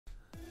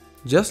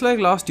Just like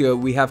last year,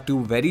 we have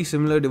two very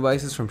similar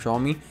devices from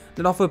Xiaomi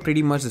that offer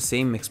pretty much the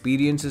same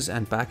experiences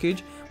and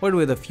package, but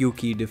with a few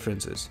key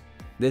differences.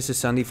 This is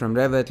Sandeep from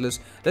RevAtlas.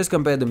 Let's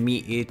compare the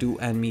Mi A2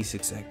 and Mi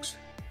 6X.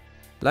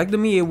 Like the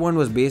Mi A1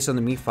 was based on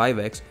the Mi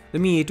 5X, the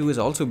Mi A2 is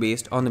also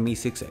based on the Mi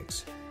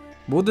 6X.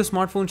 Both the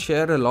smartphones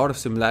share a lot of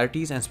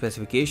similarities and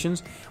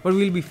specifications, but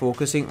we'll be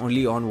focusing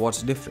only on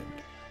what's different.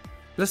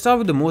 Let's start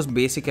with the most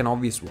basic and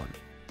obvious one.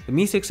 The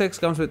Mi 6X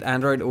comes with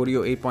Android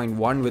Oreo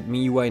 8.1 with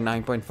MIUI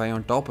 9.5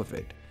 on top of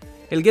it.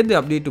 It'll get the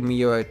update to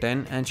MIUI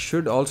 10 and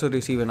should also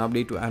receive an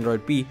update to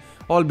Android P,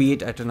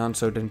 albeit at an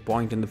uncertain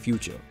point in the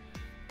future.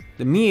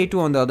 The Mi A2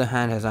 on the other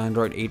hand has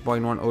Android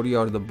 8.1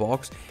 Oreo out of the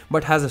box,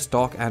 but has a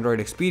stock Android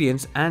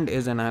experience and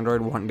is an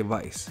Android One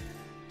device.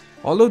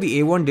 Although the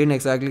A1 didn't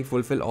exactly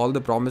fulfill all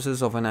the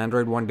promises of an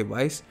Android One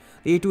device,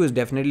 the A2 is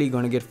definitely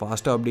going to get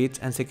faster updates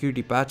and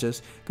security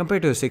patches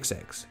compared to the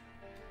 6X.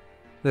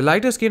 The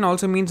lighter skin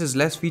also means it's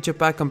less feature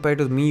packed compared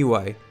to the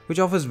MIUI, which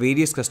offers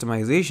various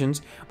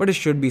customizations, but it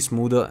should be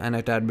smoother and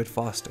a tad bit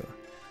faster.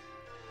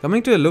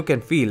 Coming to the look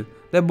and feel,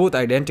 they're both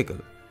identical.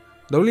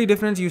 The only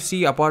difference you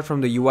see apart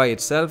from the UI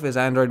itself is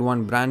Android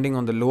One branding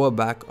on the lower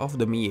back of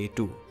the Mi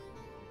A2.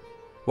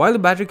 While the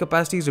battery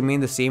capacities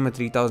remain the same at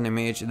 3000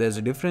 mAh, there's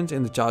a difference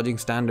in the charging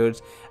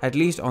standards, at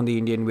least on the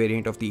Indian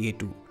variant of the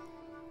A2.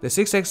 The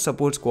 6X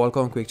supports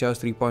Qualcomm Quick Charge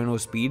 3.0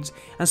 speeds,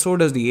 and so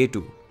does the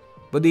A2.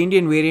 But the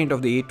Indian variant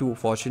of the A2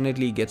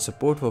 fortunately gets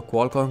support for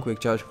Qualcomm Quick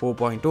Charge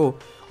 4.0,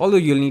 although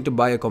you'll need to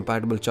buy a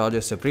compatible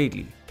charger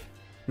separately.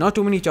 Not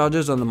too many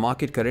chargers on the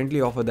market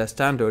currently offer that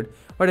standard,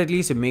 but at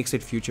least it makes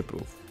it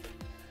future-proof.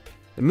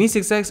 The Mi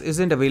 6X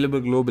isn't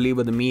available globally,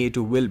 but the Mi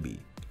A2 will be.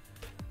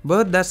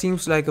 But that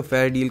seems like a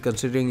fair deal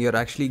considering you're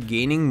actually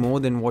gaining more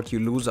than what you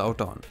lose out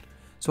on.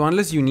 So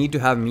unless you need to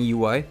have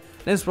MIUI,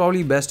 then it's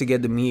probably best to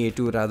get the Mi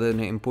A2 rather than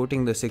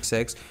importing the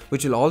 6X,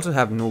 which will also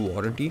have no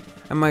warranty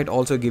and might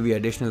also give you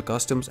additional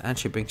customs and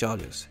shipping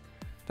charges.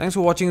 Thanks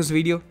for watching this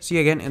video. See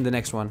you again in the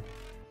next one.